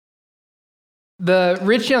The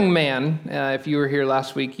rich young man, if you were here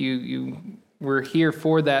last week, you were here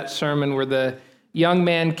for that sermon where the young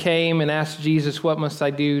man came and asked Jesus, "What must I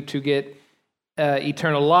do to get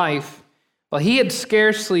eternal life?" Well, he had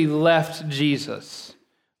scarcely left Jesus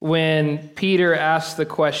when Peter asked the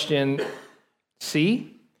question,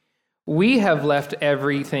 "See, we have left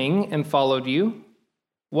everything and followed you.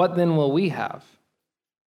 What then will we have?"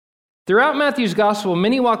 Throughout Matthew's gospel,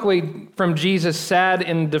 many walk away from Jesus sad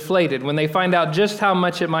and deflated when they find out just how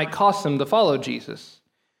much it might cost them to follow Jesus.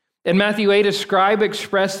 In Matthew 8, a scribe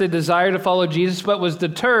expressed a desire to follow Jesus, but was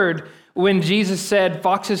deterred when Jesus said,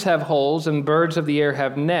 "Foxes have holes and birds of the air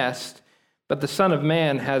have nests, but the Son of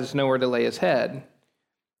Man has nowhere to lay his head."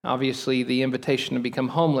 Obviously, the invitation to become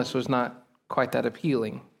homeless was not quite that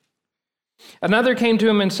appealing. Another came to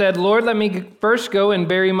him and said, "Lord, let me first go and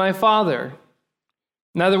bury my father."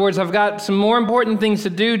 In other words, I've got some more important things to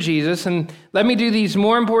do, Jesus, and let me do these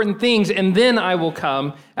more important things, and then I will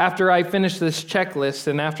come after I finish this checklist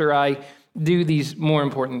and after I do these more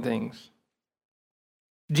important things.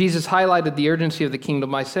 Jesus highlighted the urgency of the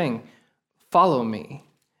kingdom by saying, "Follow me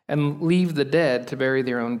and leave the dead to bury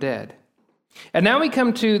their own dead." And now we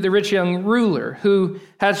come to the rich young ruler who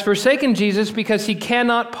has forsaken Jesus because he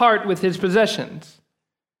cannot part with his possessions.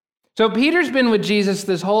 So Peter's been with Jesus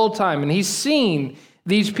this whole time, and he's seen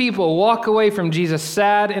these people walk away from Jesus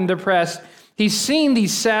sad and depressed. He's seen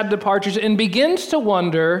these sad departures and begins to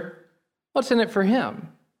wonder, what's in it for him?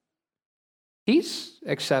 He's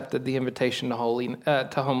accepted the invitation to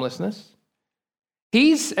homelessness.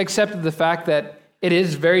 He's accepted the fact that it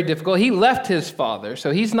is very difficult. He left his father, so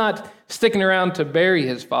he's not sticking around to bury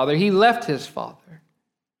his father. He left his father.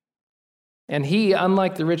 And he,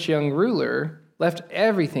 unlike the rich young ruler, left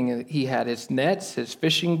everything that he had, his nets, his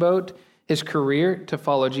fishing boat, his career, to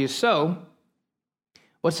follow Jesus. So,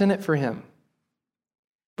 what's in it for him?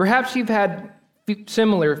 Perhaps you've had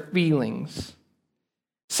similar feelings.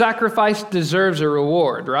 Sacrifice deserves a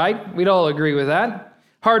reward, right? We'd all agree with that.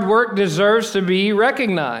 Hard work deserves to be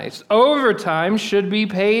recognized. Overtime should be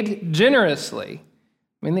paid generously.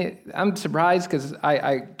 I mean, I'm surprised because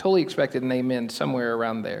I totally expected an amen somewhere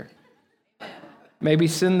around there. Maybe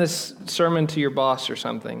send this sermon to your boss or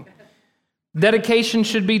something. Dedication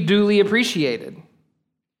should be duly appreciated.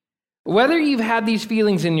 Whether you've had these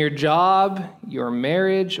feelings in your job, your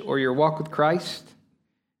marriage, or your walk with Christ,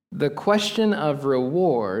 the question of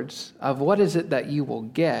rewards, of what is it that you will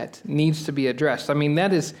get, needs to be addressed. I mean,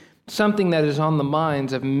 that is something that is on the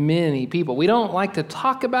minds of many people. We don't like to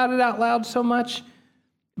talk about it out loud so much,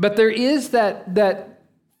 but there is that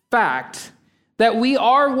fact that we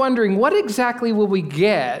are wondering, what exactly will we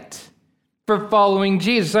get for following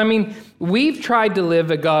Jesus? I mean, we've tried to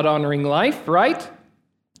live a God-honoring life, right?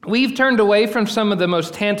 We've turned away from some of the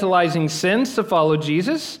most tantalizing sins to follow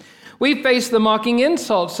Jesus. We've faced the mocking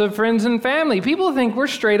insults of friends and family. People think we're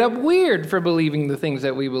straight up weird for believing the things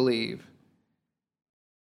that we believe.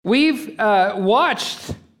 We've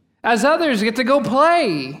watched as others get to go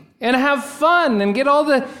play and have fun and get all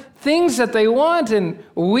the things that they want, and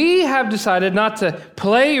we have decided not to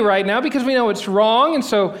play right now because we know it's wrong, and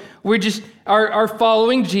so we just are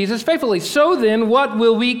following Jesus faithfully. So then, what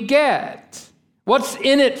will we get? What's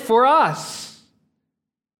in it for us?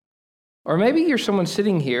 Or maybe you're someone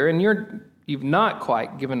sitting here and you've not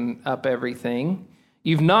quite given up everything.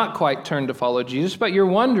 You've not quite turned to follow Jesus, but you're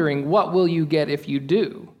wondering, what will you get if you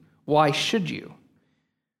do? Why should you?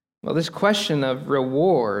 Well, this question of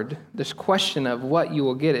reward, this question of what you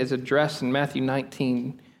will get, is addressed in Matthew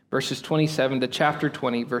 19, verses 27 to chapter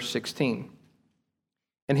 20, verse 16.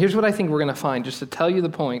 And here's what I think we're going to find, just to tell you the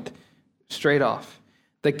point straight off.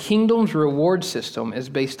 The kingdom's reward system is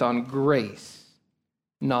based on grace,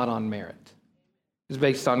 not on merit. It's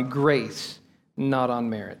based on grace, not on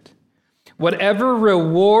merit. Whatever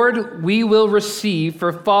reward we will receive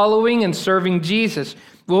for following and serving Jesus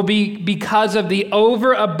will be because of the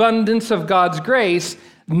overabundance of God's grace,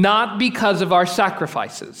 not because of our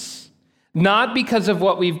sacrifices, not because of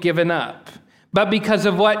what we've given up, but because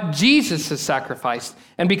of what Jesus has sacrificed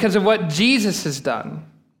and because of what Jesus has done.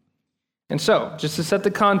 And so, just to set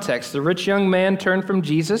the context, the rich young man turned from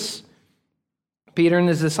Jesus. Peter and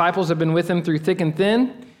his disciples have been with him through thick and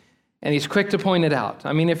thin, and he's quick to point it out.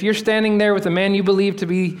 I mean, if you're standing there with a man you believe to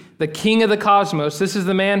be the king of the cosmos, this is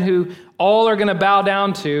the man who all are going to bow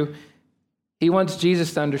down to, he wants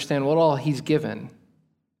Jesus to understand what all he's given.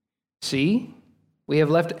 See, we have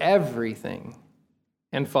left everything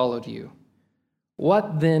and followed you.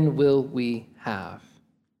 What then will we have?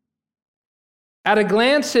 At a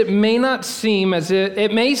glance, it may seem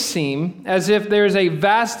as if there's a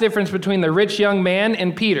vast difference between the rich young man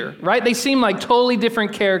and Peter, right? They seem like totally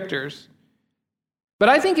different characters. But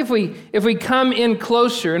I think if we come in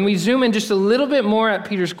closer and we zoom in just a little bit more at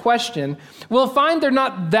Peter's question, we'll find they're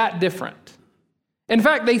not that different. In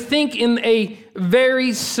fact, they think in a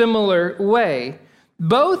very similar way.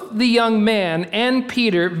 Both the young man and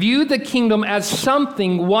Peter viewed the kingdom as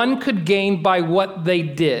something one could gain by what they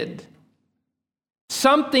did.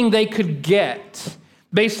 Something they could get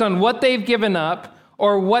based on what they've given up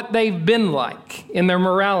or what they've been like in their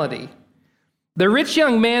morality. The rich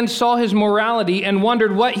young man saw his morality and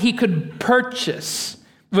wondered what he could purchase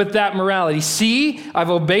with that morality. See, I've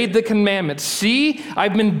obeyed the commandments. See,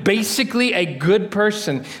 I've been basically a good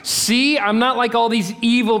person. See, I'm not like all these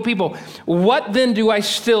evil people. What then do I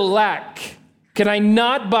still lack? Can I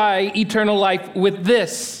not buy eternal life with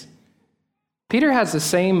this? Peter has the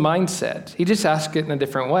same mindset. He just asks it in a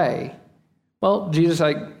different way. Well, Jesus,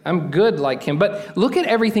 I'm good like him, but look at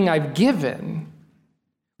everything I've given.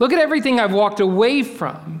 Look at everything I've walked away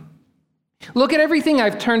from. Look at everything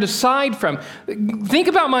I've turned aside from. Think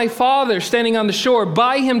about my father standing on the shore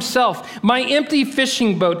by himself, my empty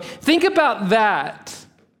fishing boat. Think about that.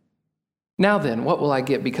 Now then, what will I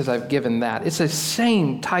get because I've given that? It's the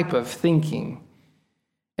same type of thinking.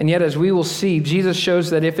 And yet, as we will see, Jesus shows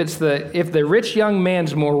that if the rich young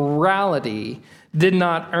man's morality did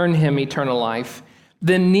not earn him eternal life,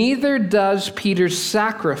 then neither does Peter's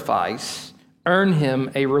sacrifice earn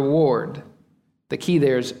him a reward. The key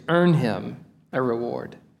there is earn him a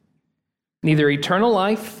reward. Neither eternal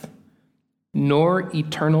life nor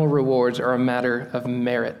eternal rewards are a matter of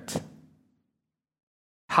merit.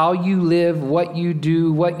 How you live, what you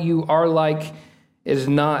do, what you are like is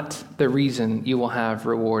not the reason you will have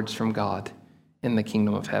rewards from God in the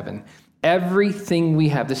kingdom of heaven. Everything we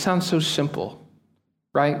have, this sounds so simple,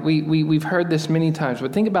 right? We've heard this many times,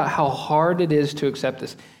 but think about how hard it is to accept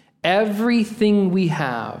this. Everything we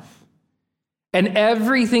have and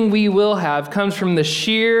everything we will have comes from the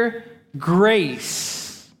sheer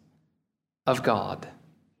grace of God.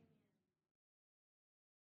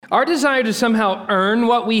 Our desire to somehow earn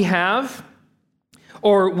what we have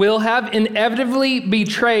or will have inevitably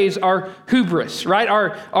betrays our hubris, right?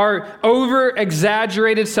 Our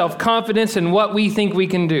over-exaggerated self-confidence in what we think we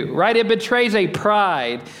can do, right? It betrays a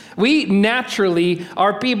pride. We naturally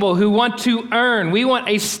are people who want to earn. We want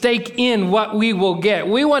a stake in what we will get.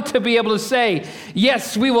 We want to be able to say,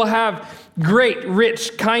 yes, we will have great,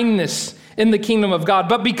 rich kindness in the kingdom of God,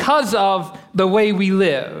 but because of the way we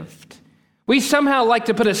lived. We somehow like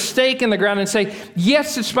to put a stake in the ground and say,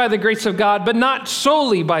 yes, it's by the grace of God, but not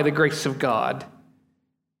solely by the grace of God.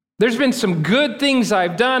 There's been some good things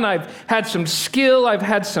I've done. I've had some skill. I've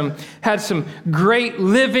had some great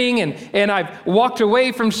living, and I've walked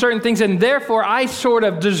away from certain things, and therefore I sort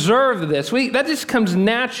of deserve this. That just comes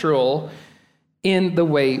natural in the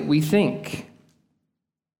way we think.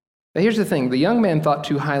 But here's the thing. The young man thought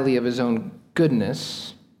too highly of his own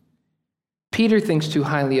goodness. Peter thinks too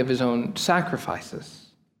highly of his own sacrifices.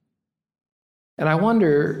 And I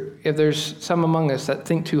wonder if there's some among us that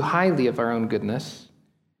think too highly of our own goodness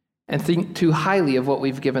and think too highly of what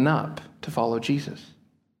we've given up to follow Jesus.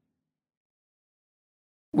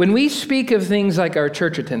 When we speak of things like our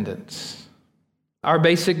church attendance, our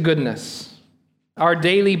basic goodness, our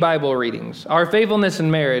daily Bible readings, our faithfulness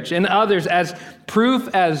in marriage, and others as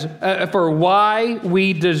proof for why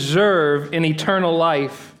we deserve an eternal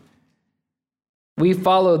life, we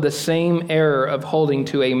follow the same error of holding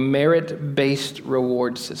to a merit-based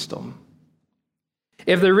reward system.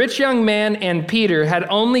 If the rich young man and Peter had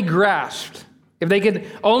only grasped, if they could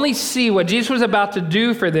only see what Jesus was about to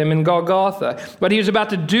do for them in Golgotha, what he was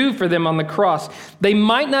about to do for them on the cross, they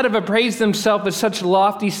might not have appraised themselves with such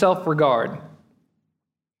lofty self-regard.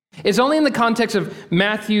 It's only in the context of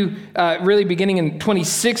Matthew, really beginning in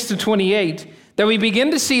 26 to 28, that we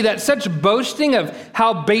begin to see that such boasting of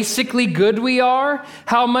how basically good we are,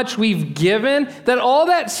 how much we've given, that all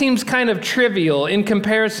that seems kind of trivial in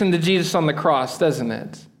comparison to Jesus on the cross, doesn't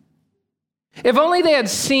it? If only they had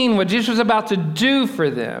seen what Jesus was about to do for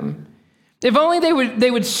them, if only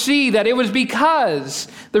they would see that it was because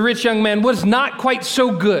the rich young man was not quite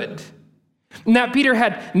so good, and that Peter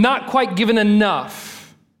had not quite given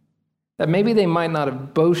enough, that maybe they might not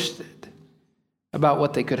have boasted about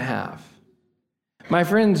what they could have. My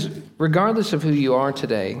friends, regardless of who you are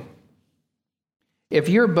today, if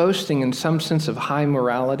you're boasting in some sense of high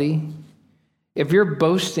morality, if you're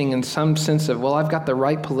boasting in some sense of, well, I've got the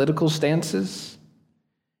right political stances,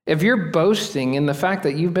 if you're boasting in the fact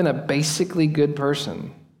that you've been a basically good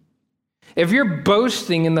person, if you're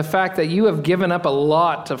boasting in the fact that you have given up a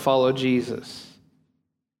lot to follow Jesus,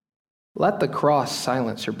 let the cross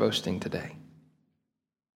silence your boasting today.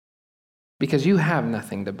 Because you have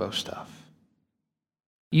nothing to boast of.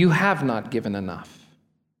 You have not given enough.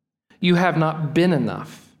 You have not been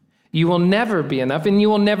enough. You will never be enough, and you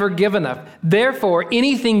will never give enough. Therefore,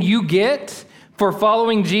 anything you get for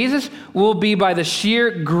following Jesus will be by the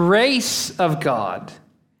sheer grace of God.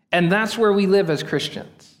 And that's where we live as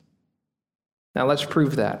Christians. Now let's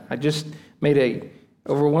prove that. I just made a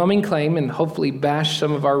overwhelming claim and hopefully bash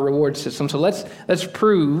some of our reward system. So let's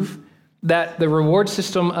prove that the reward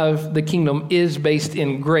system of the kingdom is based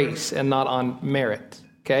in grace and not on merit.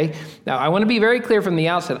 Okay? Now, I want to be very clear from the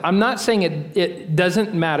outset. I'm not saying it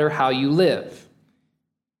doesn't matter how you live.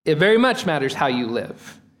 It very much matters how you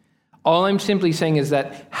live. All I'm simply saying is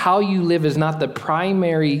that how you live is not the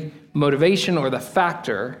primary motivation or the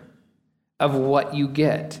factor of what you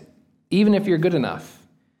get. Even if you're good enough,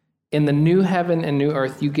 in the new heaven and new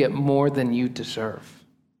earth, you get more than you deserve.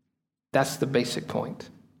 That's the basic point.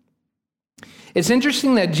 It's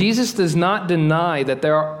interesting that Jesus does not deny that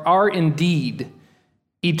there are indeed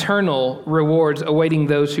eternal rewards awaiting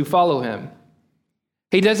those who follow him.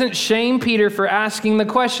 He doesn't shame Peter for asking the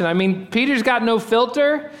question. I mean, Peter's got no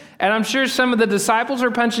filter, and I'm sure some of the disciples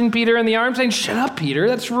are punching Peter in the arm saying, "Shut up, Peter,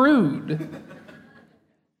 that's rude."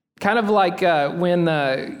 Kind of like when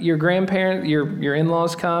your grandparent, your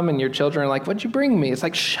in-laws come and your children are like, "What'd you bring me?" It's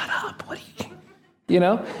like, "Shut up, what are you?" You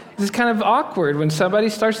know, it's kind of awkward when somebody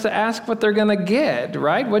starts to ask what they're going to get,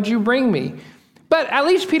 right? "What'd you bring me?" But at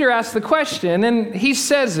least Peter asks the question, and he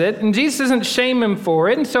says it, and Jesus doesn't shame him for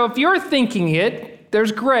it. And so if you're thinking it,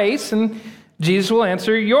 there's grace, and Jesus will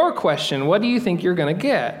answer your question. What do you think you're going to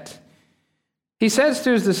get? He says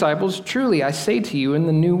to his disciples, "Truly, I say to you, in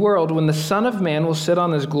the new world, when the Son of Man will sit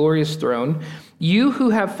on his glorious throne, you who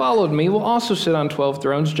have followed me will also sit on 12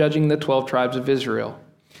 thrones, judging the 12 tribes of Israel."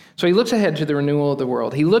 So he looks ahead to the renewal of the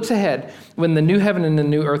world. He looks ahead when the new heaven and the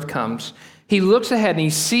new earth comes. He looks ahead and he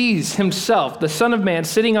sees himself, the Son of Man,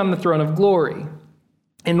 sitting on the throne of glory.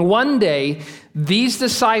 And one day, these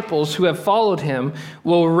disciples who have followed him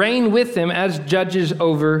will reign with him as judges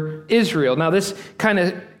over Israel. Now, this kind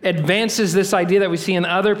of advances this idea that we see in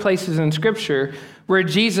other places in Scripture where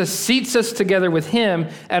Jesus seats us together with him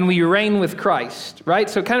and we reign with Christ, right?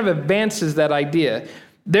 So it kind of advances that idea.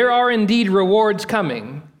 There are indeed rewards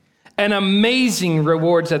coming, and amazing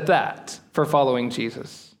rewards at that, for following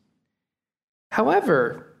Jesus.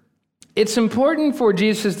 However, it's important for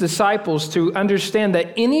Jesus' disciples to understand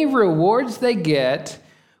that any rewards they get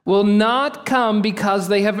will not come because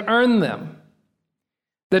they have earned them.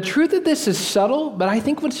 The truth of this is subtle, but I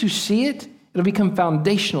think once you see it, it'll become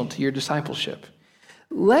foundational to your discipleship.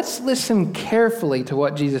 Let's listen carefully to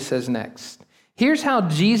what Jesus says next. Here's how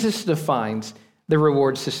Jesus defines the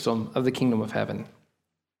reward system of the kingdom of heaven.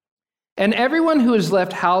 "And everyone who has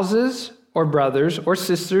left houses or brothers or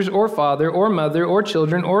sisters or father or mother or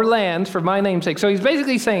children or lands for my name's sake." So he's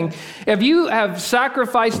basically saying, if you have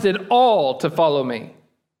sacrificed it all to follow me,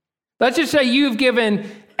 let's just say you've given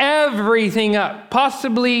everything up,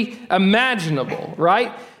 possibly imaginable,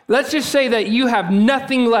 right? Let's just say that you have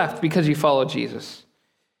nothing left because you follow Jesus.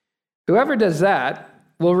 Whoever does that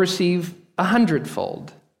will receive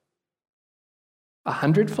 100-fold.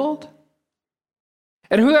 100-fold?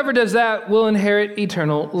 And whoever does that will inherit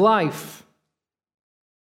eternal life.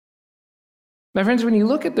 My friends, when you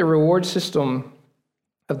look at the reward system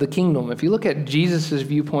of the kingdom, if you look at Jesus'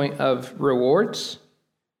 viewpoint of rewards,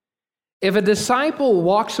 if a disciple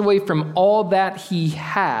walks away from all that he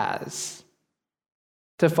has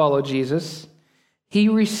to follow Jesus, he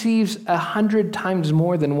receives 100 times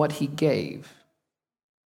more than what he gave.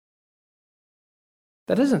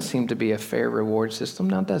 That doesn't seem to be a fair reward system,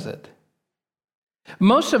 now does it?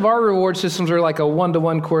 Most of our reward systems are like a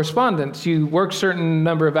one-to-one correspondence. You work a certain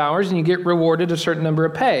number of hours and you get rewarded a certain number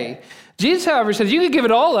of pay. Jesus, however, says you could give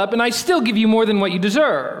it all up and I still give you more than what you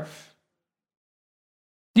deserve.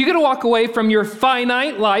 You could walk away from your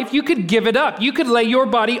finite life. You could give it up. You could lay your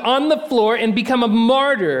body on the floor and become a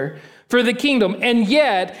martyr for the kingdom. And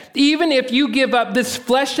yet, even if you give up this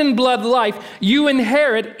flesh and blood life, you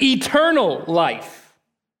inherit eternal life.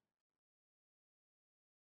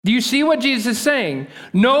 Do you see what Jesus is saying?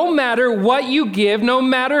 No matter what you give, no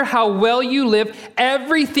matter how well you live,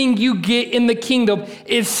 everything you get in the kingdom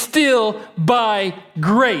is still by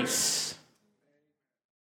grace.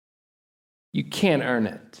 You can't earn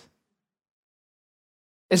it.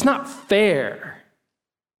 It's not fair.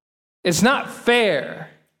 It's not fair.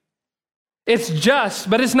 It's just,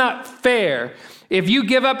 but it's not fair. If you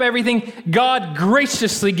give up everything, God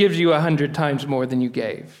graciously gives you 100 times more than you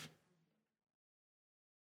gave.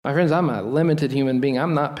 My friends, I'm a limited human being.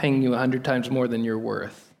 I'm not paying you 100 times more than you're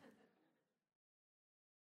worth.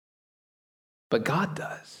 But God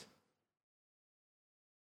does.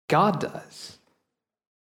 God does.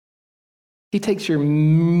 He takes your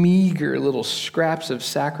meager little scraps of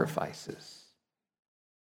sacrifices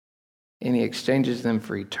and he exchanges them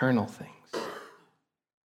for eternal things.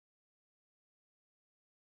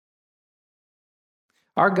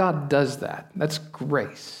 Our God does that. That's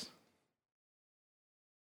grace.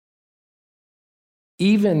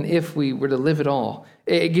 Even if we were to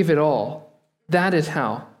give it all, that is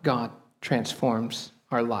how God transforms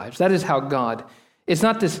our lives. That is how God, it's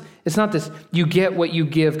not this you get what you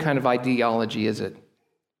give kind of ideology, is it?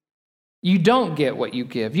 You don't get what you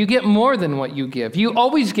give. You get more than what you give. You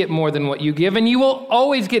always get more than what you give, and you will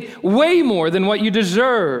always get way more than what you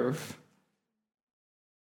deserve.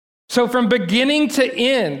 So from beginning to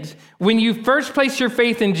end, when you first place your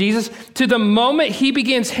faith in Jesus, to the moment he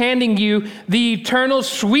begins handing you the eternal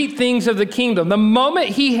sweet things of the kingdom, the moment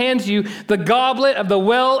he hands you the goblet of the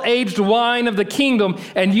well-aged wine of the kingdom,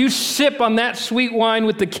 and you sip on that sweet wine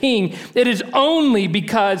with the king, it is only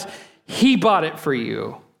because he bought it for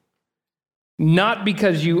you, not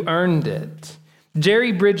because you earned it.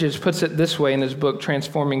 Jerry Bridges puts it this way in his book,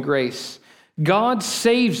 Transforming Grace. God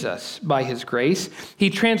saves us by his grace.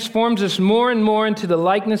 He transforms us more and more into the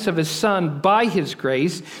likeness of his Son by his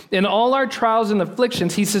grace. In all our trials and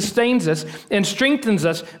afflictions, he sustains us and strengthens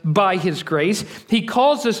us by his grace. He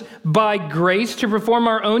calls us by grace to perform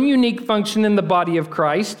our own unique function in the body of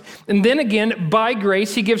Christ. And then again, by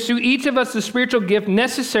grace, he gives to each of us the spiritual gift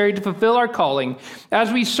necessary to fulfill our calling.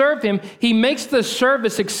 As we serve him, he makes the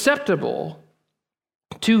service acceptable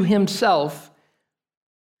to himself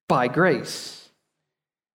by grace,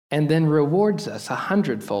 and then rewards us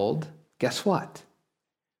 100-fold. Guess what?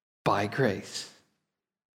 By grace.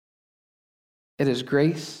 It is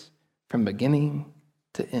grace from beginning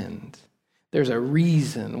to end. There's a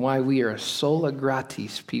reason why we are a sola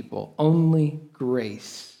gratis people, only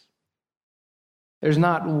grace. There's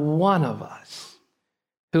not one of us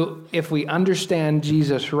who, if we understand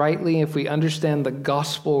Jesus rightly, if we understand the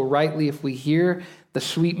gospel rightly, if we hear the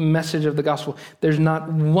sweet message of the gospel, there's not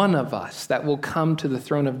one of us that will come to the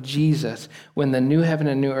throne of Jesus when the new heaven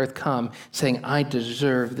and new earth come saying, I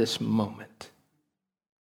deserve this moment.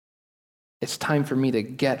 It's time for me to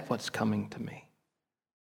get what's coming to me.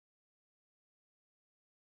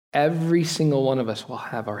 Every single one of us will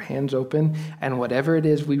have our hands open, and whatever it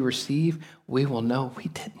is we receive, we will know we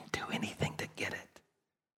didn't do anything to get it.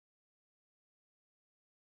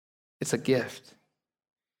 It's a gift.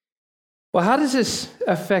 Well, how does this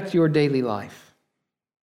affect your daily life?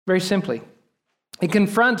 Very simply, it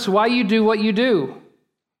confronts why you do what you do.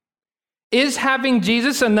 Is having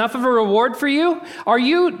Jesus enough of a reward for you? Are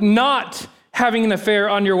you not having an affair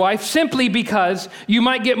on your wife simply because you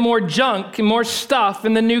might get more junk and more stuff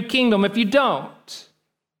in the new kingdom if you don't?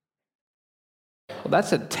 Well,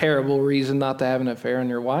 that's a terrible reason not to have an affair on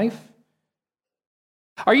your wife.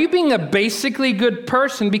 Are you being a basically good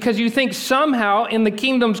person because you think somehow in the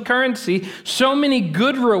kingdom's currency, so many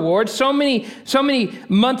good rewards, so many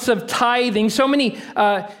months of tithing, so many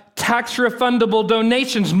tax refundable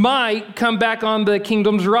donations might come back on the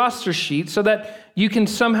kingdom's roster sheet so that you can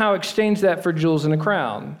somehow exchange that for jewels and a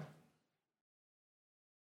crown?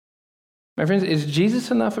 My friends, is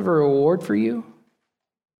Jesus enough of a reward for you?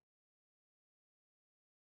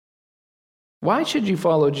 Why should you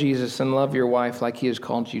follow Jesus and love your wife like he has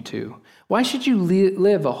called you to? Why should you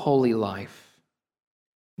live a holy life?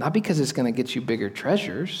 Not because it's going to get you bigger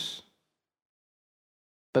treasures,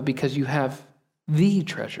 but because you have the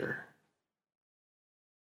treasure.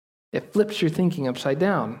 It flips your thinking upside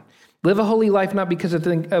down. Live a holy life not because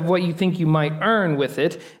of what you think you might earn with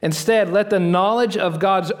it. Instead, let the knowledge of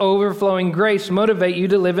God's overflowing grace motivate you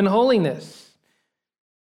to live in holiness.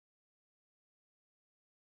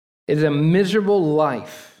 It is a miserable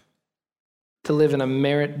life to live in a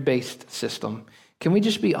merit-based system. Can we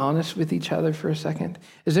just be honest with each other for a second?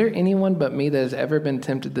 Is there anyone but me that has ever been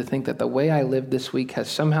tempted to think that the way I lived this week has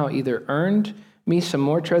somehow either earned me some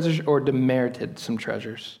more treasures or demerited some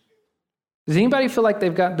treasures? Does anybody feel like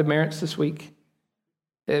they've got demerits this week?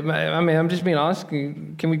 I mean, I'm just being honest.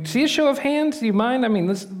 Can we see a show of hands? Do you mind? I mean,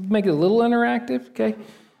 let's make it a little interactive, okay?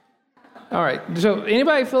 All right, so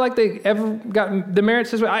anybody feel like they ever got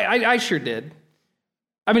demerits this way? I sure did.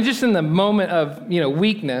 I mean, just in the moment of,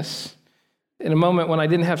 weakness, in a moment when I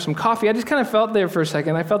didn't have some coffee, I just kind of felt there for a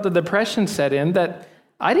second. I felt the depression set in that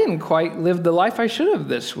I didn't quite live the life I should have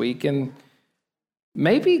this week. And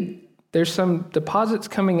maybe there's some deposits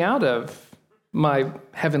coming out of my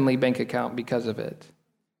heavenly bank account because of it.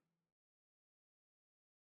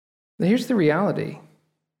 Now, here's the reality.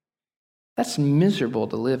 That's miserable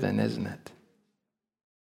to live in, isn't it?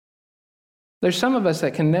 There's some of us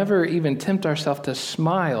that can never even tempt ourselves to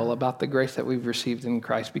smile about the grace that we've received in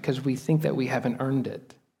Christ because we think that we haven't earned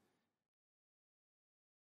it.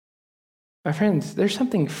 My friends, there's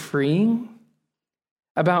something freeing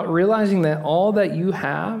about realizing that all that you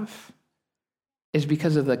have is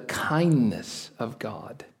because of the kindness of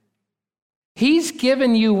God. He's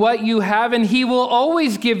given you what you have, and he will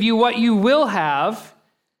always give you what you will have,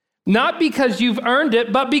 not because you've earned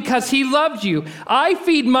it, but because he loves you. I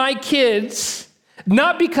feed my kids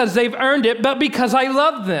not because they've earned it, but because I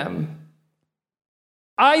love them.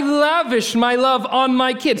 I lavish my love on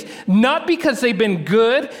my kids, not because they've been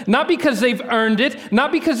good, not because they've earned it,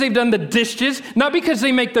 not because they've done the dishes, not because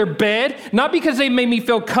they make their bed, not because they made me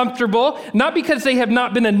feel comfortable, not because they have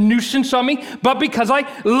not been a nuisance on me, but because I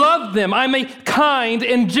love them. I'm a kind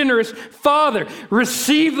and generous father.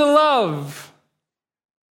 Receive the love.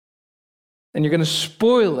 And you're going to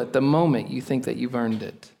spoil it the moment you think that you've earned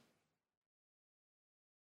it.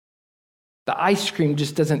 The ice cream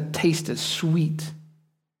just doesn't taste as sweet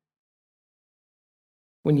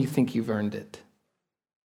when you think you've earned it.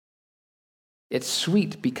 It's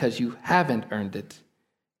sweet because you haven't earned it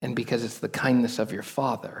and because it's the kindness of your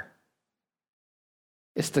Father.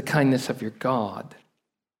 It's the kindness of your God.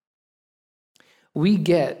 We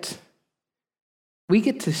get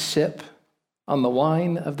to sip on the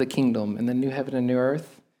wine of the kingdom in the new heaven and new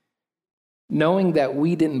earth, knowing that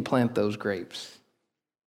we didn't plant those grapes.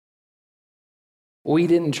 We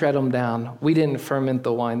didn't tread them down. We didn't ferment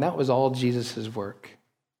the wine. That was all Jesus' work.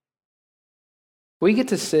 We get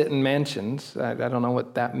to sit in mansions, I don't know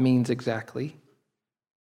what that means exactly,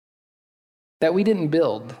 that we didn't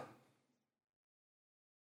build.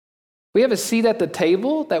 We have a seat at the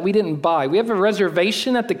table that we didn't buy. We have a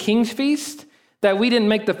reservation at the King's Feast that we didn't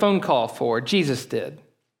make the phone call for. Jesus did.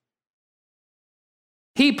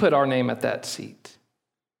 He put our name at that seat.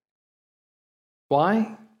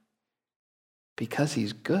 Why? Because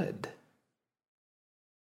he's good.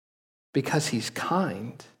 Because he's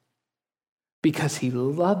kind. Because he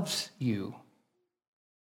loves you.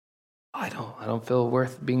 I don't feel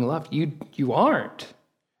worth being loved. You aren't.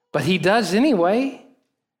 But he does anyway.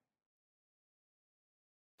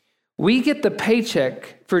 We get the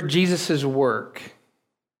paycheck for Jesus' work.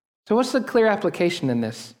 So what's the clear application in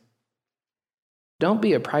this? Don't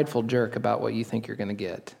be a prideful jerk about what you think you're going to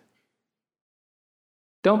get.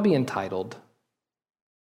 Don't be entitled.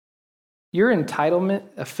 Your entitlement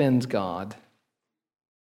offends God.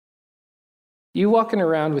 You walking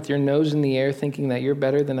around with your nose in the air thinking that you're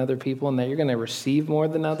better than other people and that you're going to receive more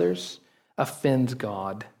than others offends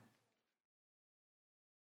God.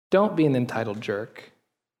 Don't be an entitled jerk.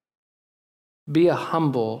 Be a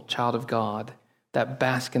humble child of God that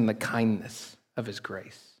bask in the kindness of his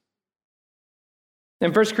grace.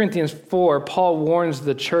 In 1 Corinthians 4, Paul warns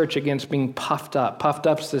the church against being puffed up. Puffed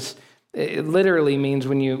up is this, it literally means,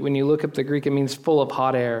 when you look up the Greek, it means full of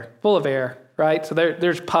hot air, full of air. Right? So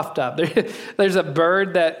there's puffed up. There's a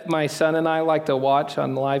bird that my son and I like to watch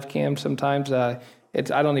on live cam sometimes. I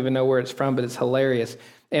don't even know where it's from, but it's hilarious.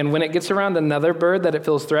 And when it gets around another bird that it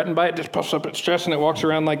feels threatened by, it just puffs up its chest and it walks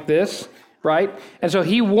around like this, right? And so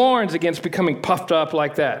he warns against becoming puffed up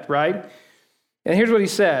like that, right? And here's what he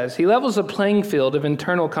says. He levels a playing field of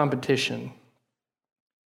internal competition.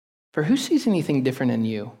 For who sees anything different in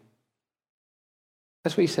you?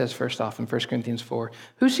 That's what he says first off in 1 Corinthians 4.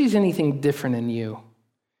 Who sees anything different in you?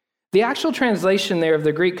 The actual translation there of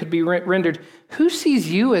the Greek could be rendered, who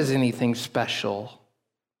sees you as anything special?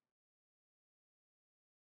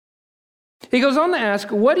 He goes on to ask,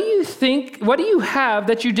 what do you have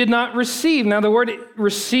that you did not receive? Now the word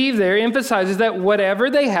receive there emphasizes that whatever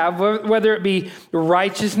they have, whether it be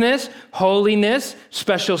righteousness, holiness,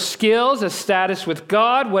 special skills, a status with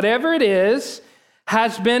God, whatever it is,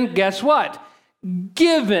 has been, guess what?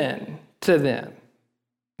 Given to them.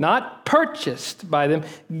 Not purchased by them,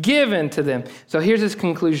 given to them. So here's his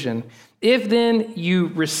conclusion. If then you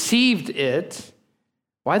received it,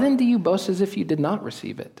 why then do you boast as if you did not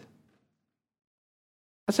receive it?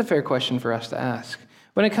 That's a fair question for us to ask.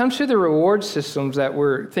 When it comes to the reward systems that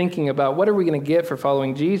we're thinking about, what are we going to get for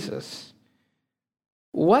following Jesus?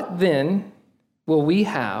 What then will we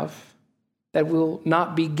have that will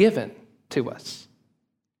not be given to us?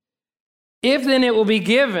 If then it will be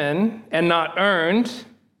given and not earned,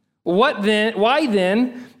 why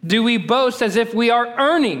then do we boast as if we are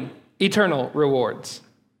earning eternal rewards?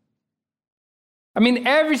 I mean,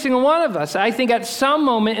 every single one of us, I think at some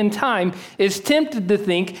moment in time, is tempted to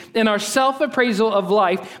think in our self-appraisal of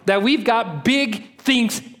life that we've got big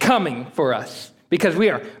things coming for us because we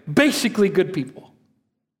are basically good people.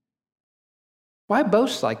 Why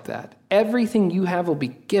boast like that? Everything you have will be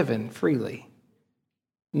given freely.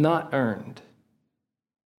 not earned.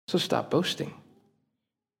 So stop boasting.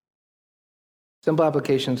 Simple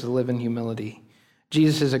applications to live in humility.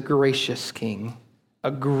 Jesus is a gracious king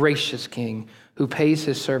who pays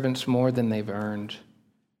his servants more than they've earned,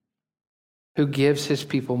 who gives his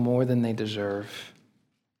people more than they deserve.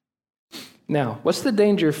 Now, what's the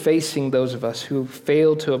danger facing those of us who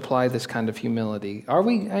fail to apply this kind of humility? Are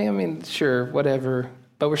we, sure, whatever,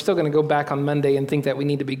 but we're still going to go back on Monday and think that we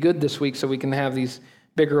need to be good this week so we can have these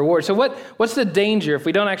bigger rewards. So what's the danger if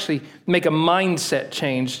we don't actually make a mindset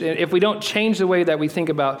change, if we don't change the way that we think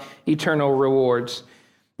about eternal rewards?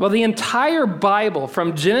 Well, the entire Bible,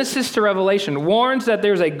 from Genesis to Revelation, warns that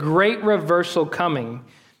there's a great reversal coming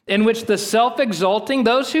in which the self-exalting,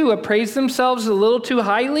 those who appraise themselves a little too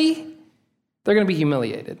highly, they're going to be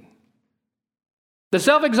humiliated. The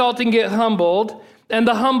self-exalting get humbled, and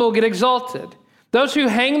the humble get exalted. Those who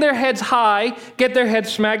hang their heads high get their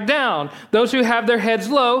heads smacked down. Those who have their heads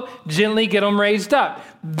low gently get them raised up.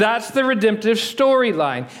 That's the redemptive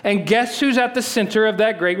storyline. And guess who's at the center of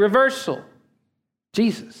that great reversal?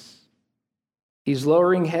 Jesus. He's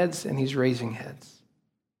lowering heads and he's raising heads.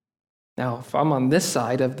 Now, if I'm on this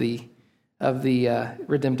side of the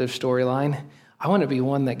redemptive storyline, I want to be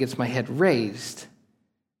one that gets my head raised,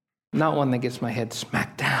 not one that gets my head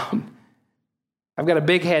smacked down. I've got a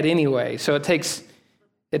big head anyway, so it takes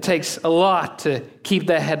a lot to keep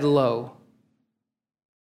that head low.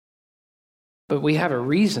 But we have a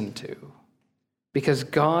reason to, because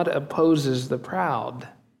God opposes the proud.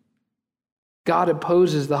 God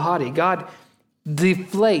opposes the haughty. God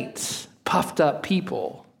deflates puffed up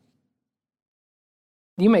people.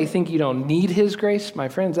 You may think you don't need his grace. My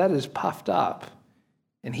friends, that is puffed up,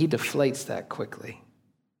 and he deflates that quickly.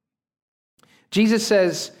 Jesus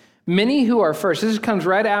says, many who are first, this comes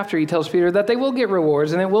right after he tells Peter that they will get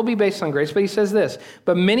rewards, and it will be based on grace, but he says this,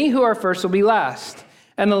 but many who are first will be last,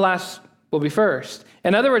 and the last will be first.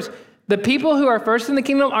 In other words, the people who are first in the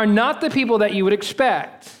kingdom are not the people that you would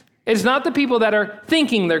expect. It's not the people that are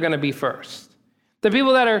thinking they're going to be first. The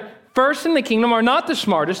people that are first in the kingdom are not the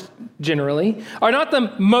smartest, generally, are not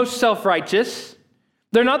the most self-righteous.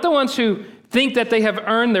 They're not the ones who think that they have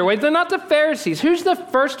earned their way. They're not the Pharisees. Who's the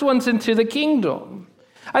first ones into the kingdom?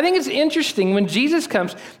 I think it's interesting when Jesus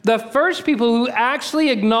comes, the first people who actually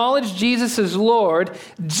acknowledge Jesus as Lord,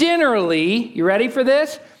 generally, you ready for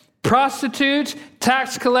this? Prostitutes,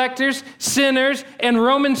 tax collectors, sinners, and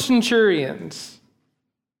Roman centurions.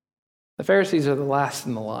 The Pharisees are the last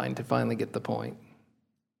in the line to finally get the point.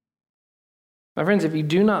 My friends, if you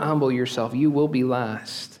do not humble yourself, you will be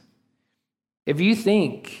last. If you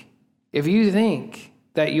think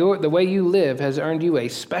that the way you live has earned you a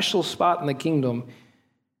special spot in the kingdom,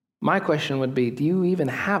 my question would be, do you even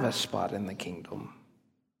have a spot in the kingdom?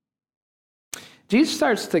 Jesus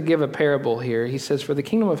starts to give a parable here. He says, for the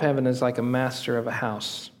kingdom of heaven is like a master of a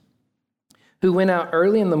house who went out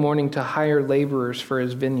early in the morning to hire laborers for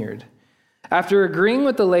his vineyard. After agreeing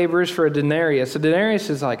with the laborers for a denarius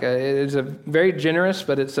is it's a very generous,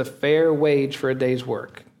 but it's a fair wage for a day's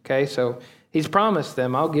work. Okay, so he's promised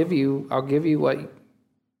them, I'll give you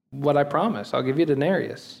what I promise. I'll give you a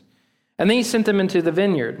denarius. And then he sent them into the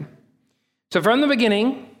vineyard. So from the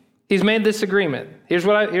beginning, he's made this agreement. Here's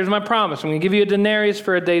my promise. I'm going to give you a denarius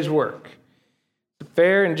for a day's work.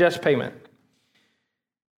 Fair and just payment.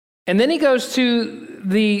 And then he goes to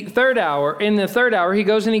the third hour. In the third hour, he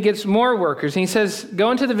goes and he gets more workers. And he says,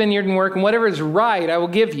 go into the vineyard and work, and whatever is right, I will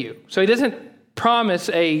give you. So he doesn't promise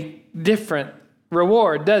a different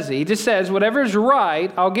reward, does he? He just says, whatever is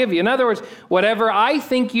right, I'll give you. In other words, whatever I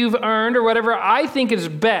think you've earned or whatever I think is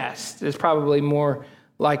best is probably more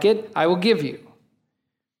like it, I will give you.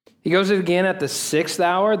 He goes again at the 6th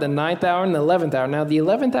hour, the 9th hour, and the 11th hour. Now, the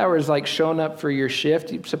 11th hour is like showing up for your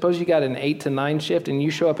shift. Suppose you got an 8 to 9 shift and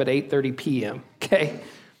you show up at 8:30 p.m., okay?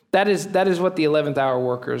 That is what the 11th hour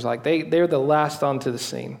worker is like. They're the last onto the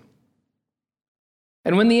scene.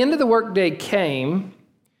 And when the end of the workday came,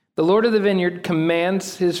 the Lord of the vineyard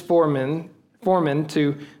commands his foreman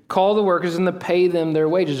to call the workers and to pay them their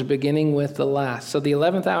wages, beginning with the last. So the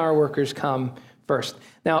 11th hour workers come first.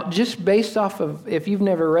 Now, just based off of, if you've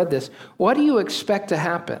never read this, what do you expect to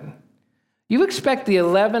happen? You expect the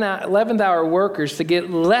 11th hour workers to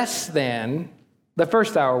get less than the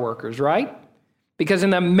first hour workers, right? Because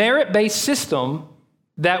in a merit-based system,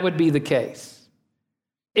 that would be the case.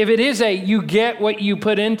 If it is a you get what you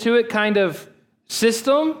put into it kind of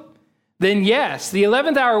system, then yes, the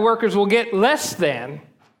 11th hour workers will get less than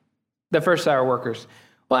the first hour workers.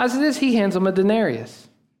 Well, as it is, he hands them a denarius.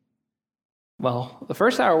 Well, the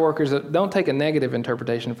first hour workers don't take a negative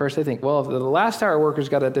interpretation. First, they think, well, if the last hour workers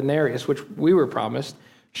got a denarius, which we were promised,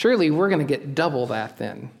 Surely we're going to get double that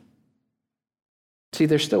then. See,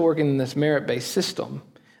 they're still working in this merit-based system.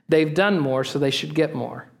 They've done more, so they should get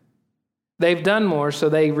more. They've done more, so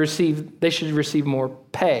they should receive more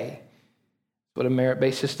pay. That's what a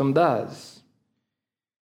merit-based system does.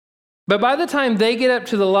 But by the time they get up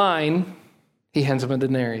to the line, he hands them a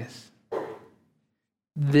denarius.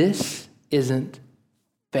 This isn't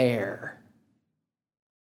fair.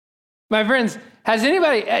 My friends, has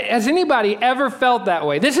anybody ever felt that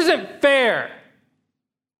way? This isn't fair.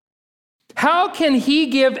 How can he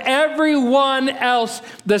give everyone else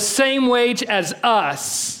the same wage as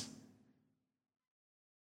us?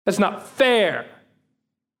 That's not fair.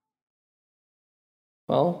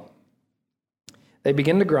 Well, they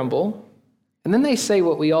begin to grumble, and then they say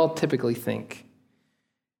what we all typically think.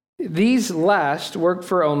 These last worked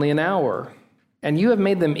for only an hour, and you have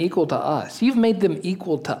made them equal to us. You've made them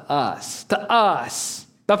equal to us,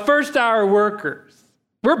 the first hour workers.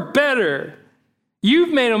 We're better.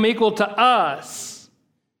 You've made them equal to us,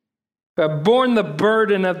 who have borne the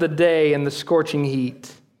burden of the day and the scorching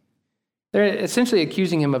heat. They're essentially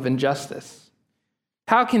accusing him of injustice.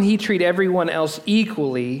 How can he treat everyone else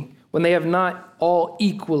equally when they have not all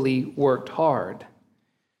equally worked hard?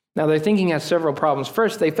 Now, their thinking has several problems.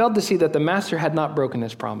 First, they failed to see that the master had not broken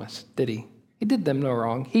his promise, did he? He did them no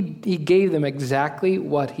wrong. He gave them exactly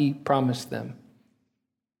what he promised them.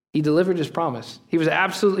 He delivered his promise. He was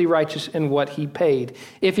absolutely righteous in what he paid.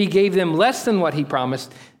 If he gave them less than what he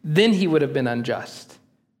promised, then he would have been unjust.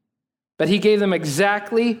 But he gave them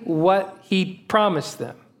exactly what he promised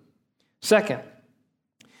them. Second,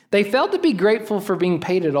 they failed to be grateful for being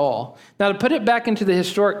paid at all. Now, to put it back into the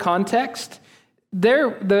historic context,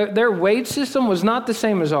 their wage system was not the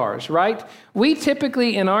same as ours, right? We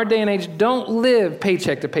typically, in our day and age, don't live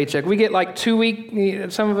paycheck to paycheck. We get like 2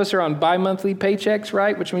 week, some of us are on bi-monthly paychecks,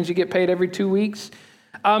 right? Which means you get paid every 2 weeks.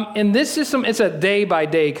 In this system, it's a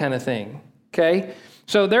day-by-day kind of thing, okay?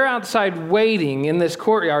 So they're outside waiting in this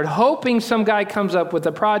courtyard, hoping some guy comes up with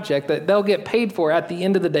a project that they'll get paid for at the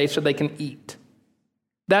end of the day so they can eat.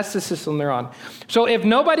 That's the system they're on. So if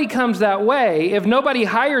nobody comes that way, if nobody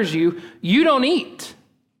hires you, you don't eat.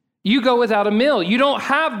 You go without a meal. You don't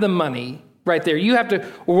have the money right there. You have to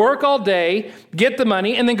work all day, get the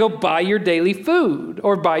money, and then go buy your daily food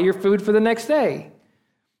or buy your food for the next day.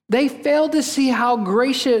 They failed to see how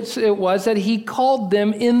gracious it was that he called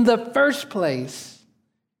them in the first place.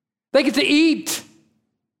 They get to eat.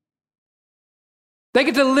 They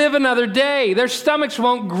get to live another day. Their stomachs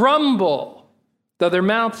won't grumble, though their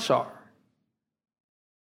mouths are.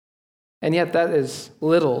 And yet that is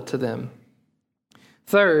little to them.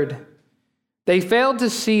 Third, they failed to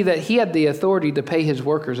see that he had the authority to pay his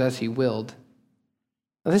workers as he willed.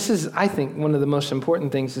 Now, this is, I think, one of the most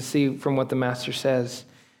important things to see from what the master says.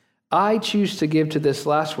 I choose to give to this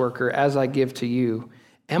last worker as I give to you.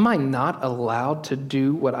 Am I not allowed to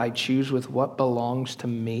do what I choose with what belongs to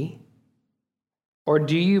me? Or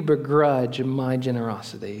do you begrudge my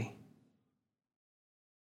generosity?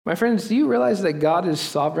 My friends, do you realize that God is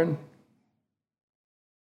sovereign?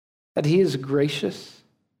 That he is gracious?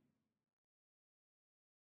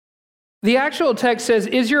 The actual text says,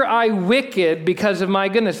 is your eye wicked because of my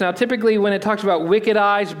goodness? Now, typically when it talks about wicked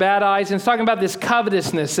eyes, bad eyes, and it's talking about this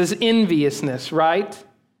covetousness, this enviousness, right?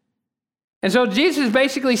 And so Jesus is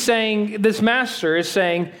basically saying, this master is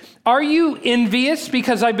saying, are you envious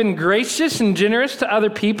because I've been gracious and generous to other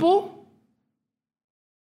people?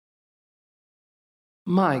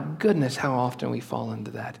 My goodness, how often we fall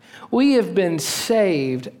into that. We have been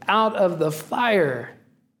saved out of the fire.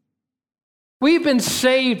 We've been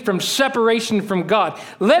saved from separation from God.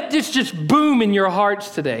 Let this just boom in your hearts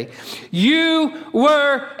today. You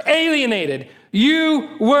were alienated. You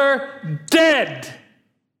were dead.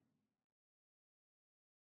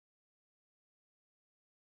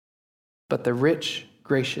 But the rich,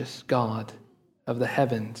 gracious God of the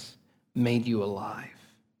heavens made you alive.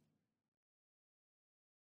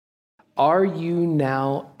 Are you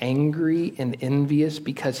now angry and envious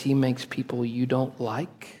because he makes people you don't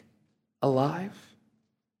like alive?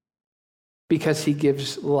 Because he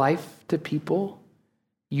gives life to people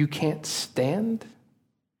you can't stand?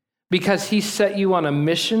 Because he set you on a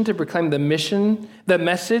mission to proclaim the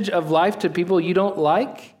message of life to people you don't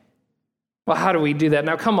like? Well, how do we do that?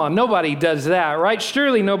 Now, come on, nobody does that, right?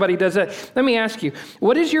 Surely nobody does that. Let me ask you,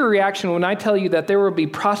 what is your reaction when I tell you that there will be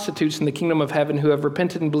prostitutes in the kingdom of heaven who have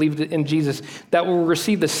repented and believed in Jesus that will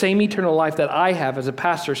receive the same eternal life that I have as a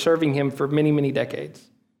pastor serving him for many, many decades?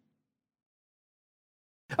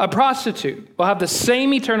 A prostitute will have the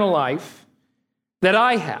same eternal life that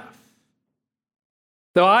I have,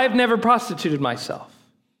 though I've never prostituted myself.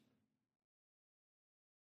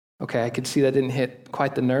 Okay, I could see that didn't hit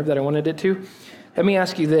quite the nerve that I wanted it to. Let me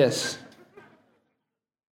ask you this.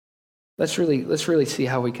 Let's really see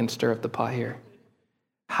how we can stir up the pot here.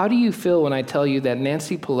 How do you feel when I tell you that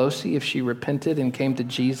Nancy Pelosi, if she repented and came to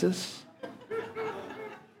Jesus,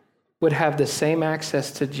 would have the same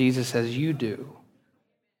access to Jesus as you do?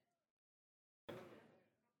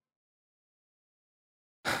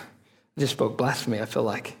 I just spoke blasphemy, I feel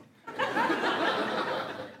like.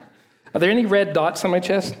 Are there any red dots on my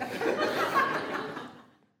chest?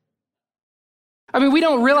 I mean, we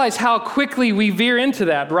don't realize how quickly we veer into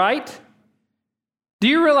that, right? Do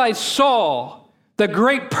you realize Saul, the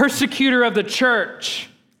great persecutor of the church,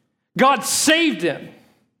 God saved him.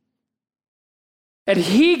 And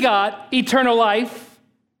he got eternal life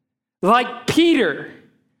like Peter,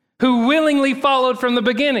 who willingly followed from the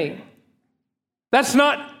beginning. That's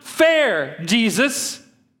not fair, Jesus,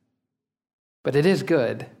 but it is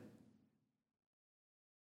good.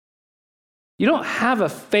 You don't have a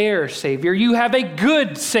fair Savior. You have a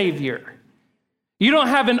good Savior. You don't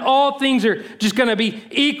have an all things are just going to be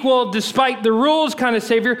equal despite the rules kind of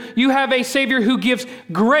Savior. You have a Savior who gives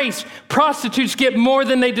grace. Prostitutes get more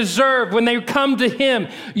than they deserve when they come to Him.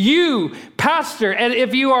 You, pastor, and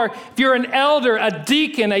if you're an elder, a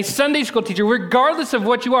deacon, a Sunday school teacher, regardless of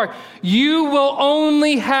what you are, you will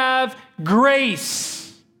only have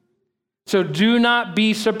grace. So do not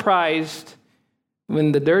be surprised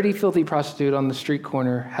when the dirty, filthy prostitute on the street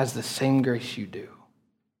corner has the same grace you do.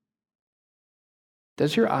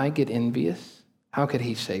 Does your eye get envious? How could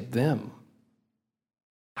he save them?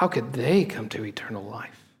 How could they come to eternal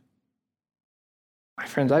life? My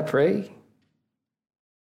friends, I pray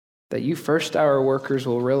that you first-hour workers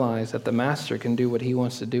will realize that the Master can do what he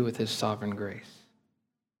wants to do with his sovereign grace.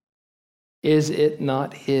 Is it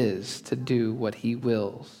not his to do what he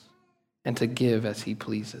wills and to give as he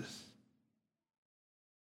pleases?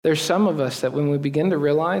 There's some of us that when we begin to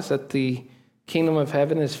realize that the kingdom of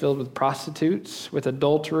heaven is filled with prostitutes, with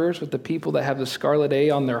adulterers, with the people that have the scarlet A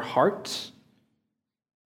on their hearts.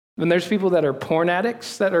 When there's people that are porn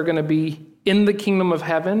addicts that are going to be in the kingdom of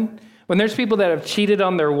heaven, when there's people that have cheated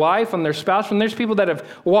on their wife, on their spouse, when there's people that have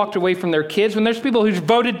walked away from their kids, when there's people who've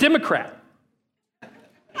voted Democrat.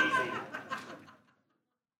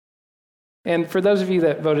 And for those of you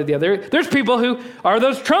that voted the other, there's people who are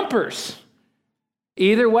those Trumpers.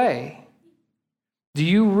 Either way, do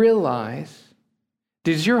you realize,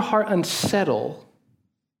 does your heart unsettle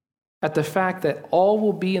at the fact that all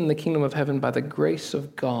will be in the kingdom of heaven by the grace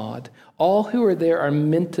of God? All who are there are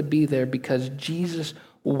meant to be there because Jesus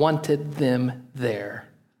wanted them there,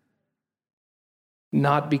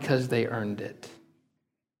 not because they earned it.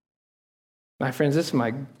 My friends, this is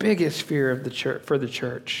my biggest fear of the church, for the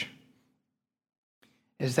church,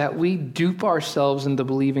 is that we dupe ourselves into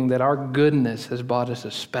believing that our goodness has bought us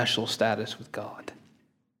a special status with God.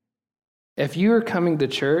 If you are coming to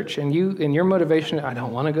church and your motivation, I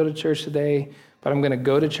don't want to go to church today, but I'm going to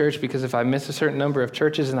go to church because if I miss a certain number of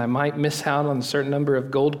churches and I might miss out on a certain number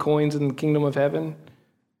of gold coins in the kingdom of heaven,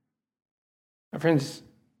 my friends,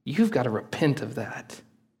 you've got to repent of that.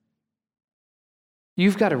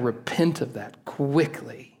 You've got to repent of that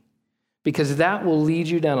quickly, because that will lead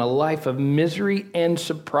you down a life of misery and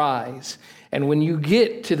surprise. And when you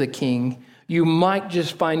get to the King, you might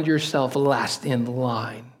just find yourself last in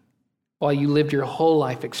line while you lived your whole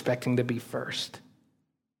life expecting to be first.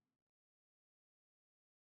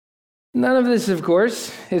 None of this, of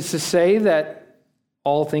course, is to say that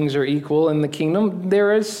all things are equal in the kingdom.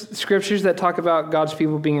 There is scriptures that talk about God's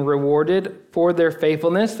people being rewarded for their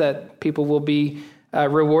faithfulness, that people will be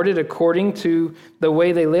rewarded according to the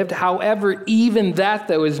way they lived. However, even that,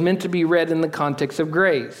 though, is meant to be read in the context of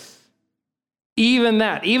grace. Even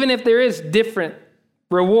that, even if there is different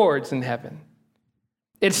rewards in heaven,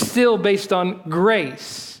 it's still based on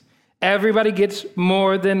grace. Everybody gets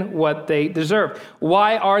more than what they deserve.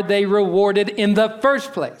 Why are they rewarded in the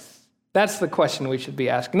first place? That's the question we should be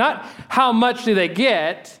asking. Not how much do they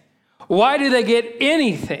get? Why do they get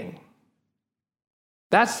anything?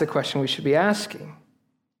 That's the question we should be asking.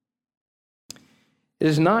 It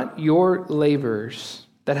is not your labors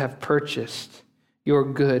that have purchased your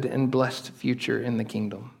good and blessed future in the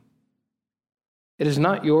kingdom. It is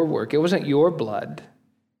not your work. It wasn't your blood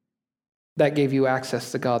that gave you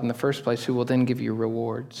access to God in the first place, who will then give you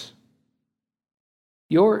rewards.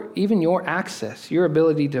 Even your access, your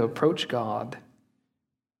ability to approach God,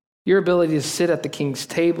 your ability to sit at the King's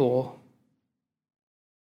table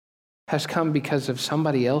has come because of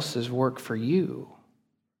somebody else's work for you,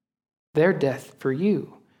 their death for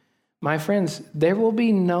you. My friends, there will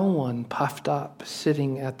be no one puffed up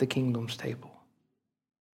sitting at the kingdom's table.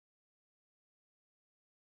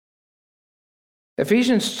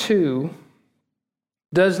 Ephesians 2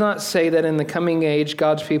 does not say that in the coming age,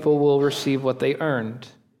 God's people will receive what they earned.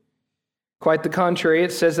 Quite the contrary,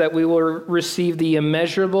 it says that we will receive the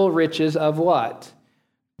immeasurable riches of what?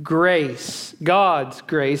 Grace. God's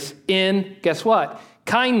grace in, guess what?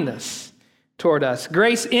 Kindness toward us.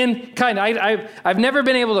 Grace in kindness. I've never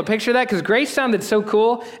been able to picture that because grace sounded so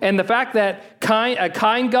cool. And the fact that a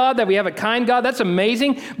kind God, that we have a kind God, that's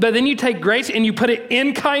amazing. But then you take grace and you put it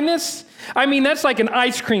in kindness. I mean, that's like an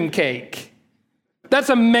ice cream cake. That's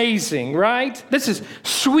amazing, right? This is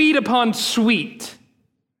sweet upon sweet.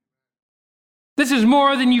 This is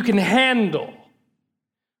more than you can handle.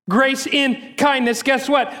 Grace in kindness, guess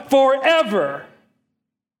what? Forever.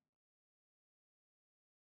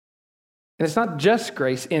 And it's not just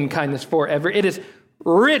grace in kindness forever. It is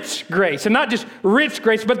rich grace. And not just rich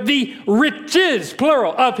grace, but the riches,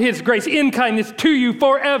 plural, of his grace in kindness to you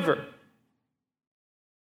forever.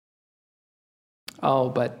 Oh,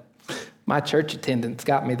 but my church attendance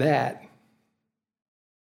got me that.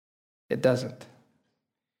 It doesn't.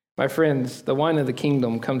 My friends, the wine of the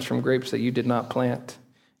kingdom comes from grapes that you did not plant.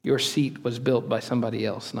 Your seat was built by somebody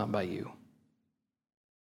else, not by you.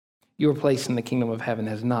 Your place in the kingdom of heaven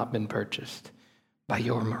has not been purchased by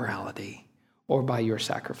your morality or by your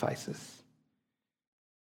sacrifices.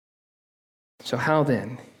 So how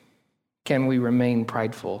then can we remain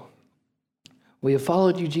prideful? We have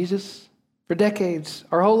followed you, Jesus, for decades,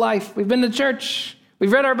 our whole life. We've been to church.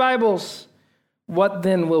 We've read our Bibles. What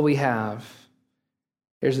then will we have?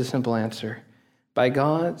 Here's the simple answer. By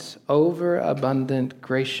God's overabundant,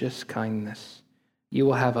 gracious kindness, you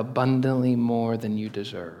will have abundantly more than you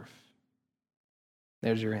deserve.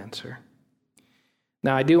 There's your answer.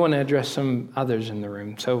 Now, I do want to address some others in the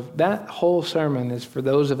room. So that whole sermon is for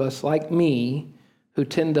those of us like me who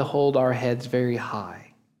tend to hold our heads very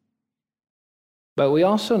high. But we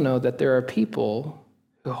also know that there are people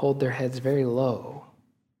who hold their heads very low.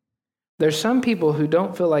 There's some people who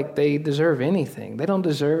don't feel like they deserve anything. They don't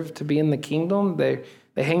deserve to be in the kingdom. They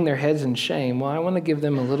hang their heads in shame. Well, I want to give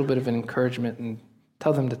them a little bit of an encouragement and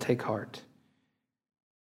tell them to take heart.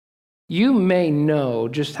 You may know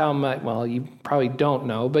just how much, well, you probably don't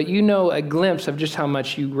know, but you know a glimpse of just how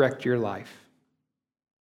much you wrecked your life.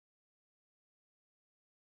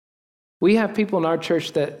 We have people in our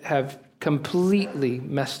church that have completely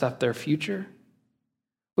messed up their future.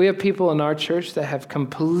 We have people in our church that have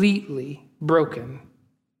completely broken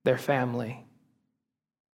their family.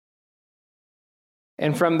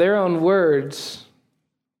 And from their own words,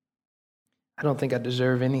 I don't think I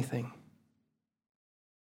deserve anything.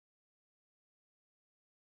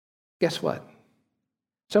 Guess what?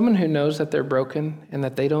 Someone who knows that they're broken and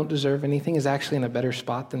that they don't deserve anything is actually in a better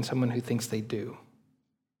spot than someone who thinks they do.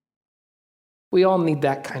 We all need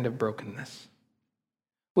that kind of brokenness.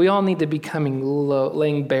 We all need to be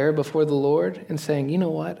laying bare before the Lord and saying, you know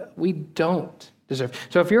what? We don't deserve.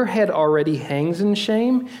 So if your head already hangs in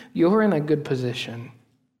shame, you're in a good position.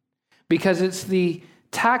 Because it's the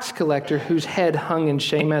tax collector whose head hung in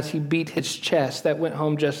shame as he beat his chest that went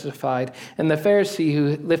home justified, and the Pharisee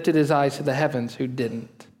who lifted his eyes to the heavens who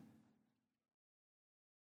didn't.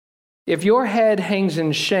 If your head hangs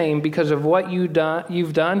in shame because of what you've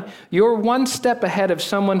done, you're one step ahead of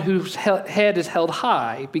someone whose head is held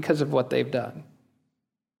high because of what they've done.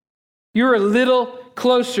 You're a little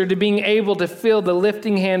closer to being able to feel the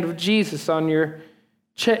lifting hand of Jesus on your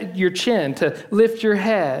chin, to lift your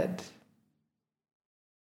head.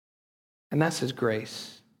 And that's his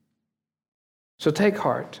grace. So take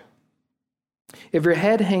heart. If your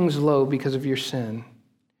head hangs low because of your sin,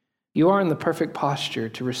 you are in the perfect posture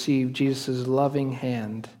to receive Jesus' loving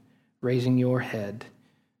hand, raising your head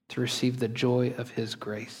to receive the joy of his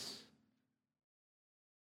grace.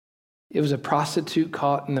 It was a prostitute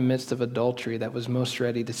caught in the midst of adultery that was most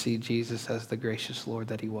ready to see Jesus as the gracious Lord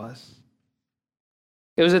that he was.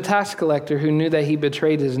 It was a tax collector who knew that he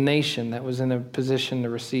betrayed his nation that was in a position to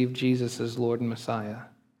receive Jesus as Lord and Messiah.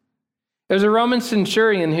 There was a Roman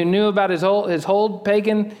centurion who knew about his whole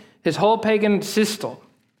pagan system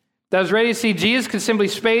that was ready to see Jesus could simply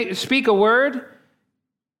speak a word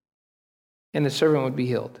and the servant would be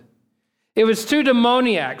healed. It was two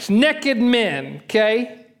demoniacs, naked men,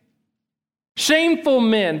 okay? Shameful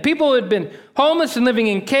men, people who had been homeless and living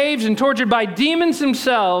in caves and tortured by demons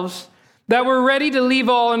themselves that were ready to leave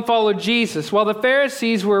all and follow Jesus, while the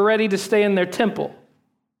Pharisees were ready to stay in their temple.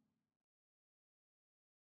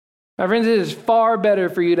 My friends, it is far better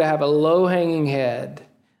for you to have a low-hanging head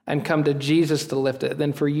and come to Jesus to lift it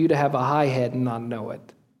than for you to have a high head and not know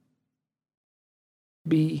it.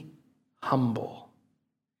 Be humble.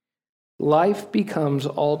 Life becomes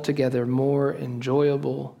altogether more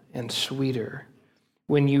enjoyable and sweeter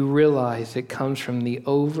when you realize it comes from the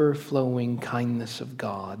overflowing kindness of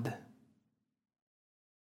God.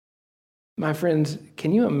 My friends,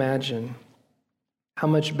 can you imagine how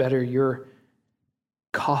much better your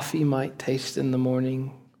coffee might taste in the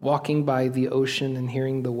morning, walking by the ocean and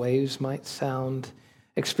hearing the waves might sound,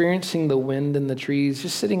 experiencing the wind in the trees,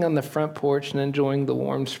 just sitting on the front porch and enjoying the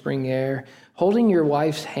warm spring air, holding your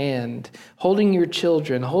wife's hand, holding your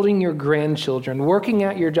children, holding your grandchildren, working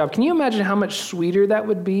at your job? Can you imagine how much sweeter that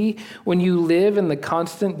would be when you live in the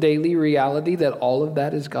constant daily reality that all of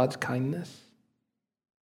that is God's kindness?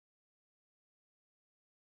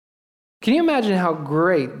 Can you imagine how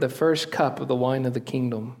great the first cup of the wine of the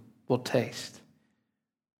kingdom will taste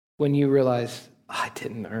when you realize, I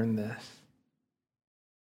didn't earn this?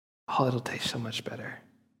 Oh, it'll taste so much better.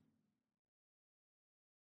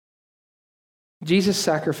 Jesus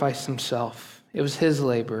sacrificed himself. It was his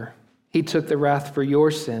labor. He took the wrath for your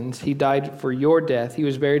sins. He died for your death. He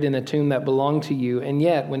was buried in a tomb that belonged to you. And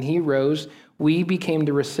yet, when he rose, we became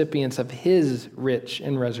the recipients of his rich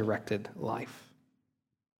and resurrected life.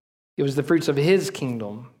 It was the fruits of his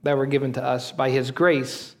kingdom that were given to us by his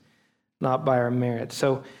grace, not by our merit.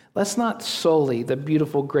 So let's not sully the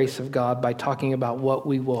beautiful grace of God by talking about what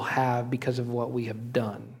we will have because of what we have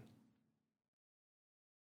done.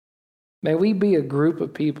 May we be a group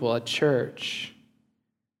of people, a church,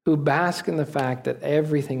 who bask in the fact that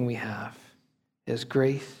everything we have is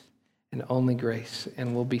grace and only grace,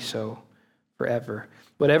 and will be so forever.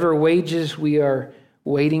 Whatever wages we are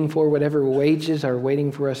waiting for, whatever wages are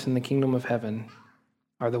waiting for us in the kingdom of heaven,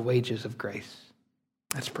 are the wages of grace.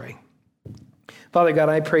 Let's pray. Father God,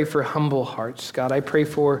 I pray for humble hearts. God, I pray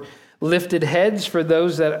for lifted heads for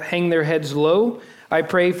those that hang their heads low. I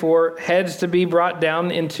pray for heads to be brought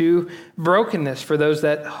down into brokenness for those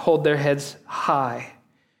that hold their heads high.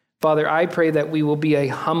 Father, I pray that we will be a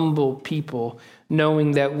humble people,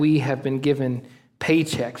 knowing that we have been given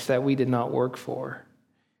paychecks that we did not work for,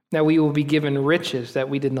 that we will be given riches that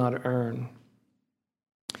we did not earn,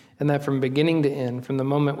 and that from beginning to end, from the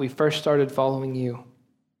moment we first started following you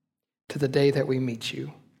to the day that we meet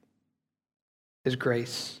you, is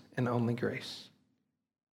grace and only grace.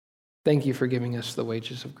 Thank you for giving us the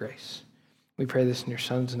wages of grace. We pray this in your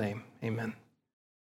Son's name. Amen.